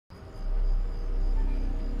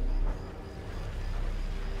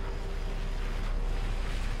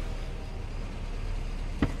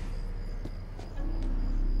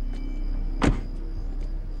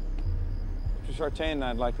Sartain and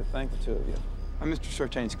I'd like to thank the two of you. I'm Mr.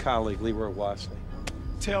 Sartain's colleague, Leroy Wasley.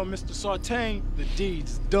 Tell Mr. Sartain the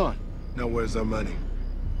deed's done. Now where's our money?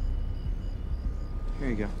 Here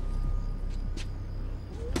you go.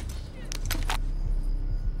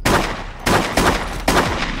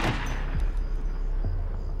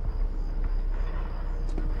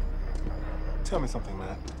 Tell me something,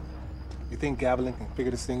 man. You think Gavilan can figure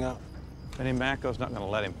this thing out? Benny Macco's not gonna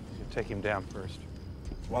let him. You take him down first.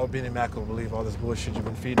 Why would Benny Macco believe all this bullshit you've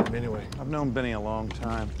been feeding him anyway? I've known Benny a long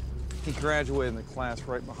time. He graduated in the class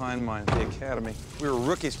right behind mine at the academy. We were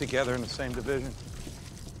rookies together in the same division.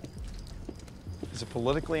 He's a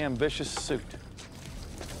politically ambitious suit.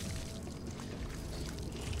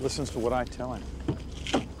 Listens to what I tell him.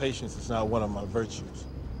 Patience is not one of my virtues.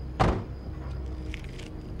 Let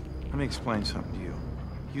me explain something to you.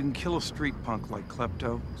 You can kill a street punk like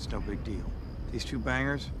Klepto, it's no big deal. These two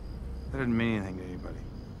bangers, that didn't mean anything to anybody.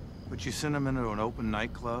 But you send them into an open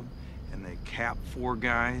nightclub and they cap 4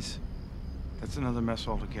 guys, that's another mess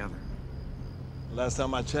altogether. Last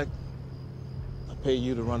time I checked, I paid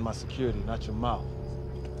you to run my security, not your mouth.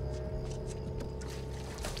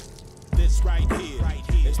 This right here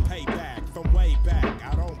is payback from way back.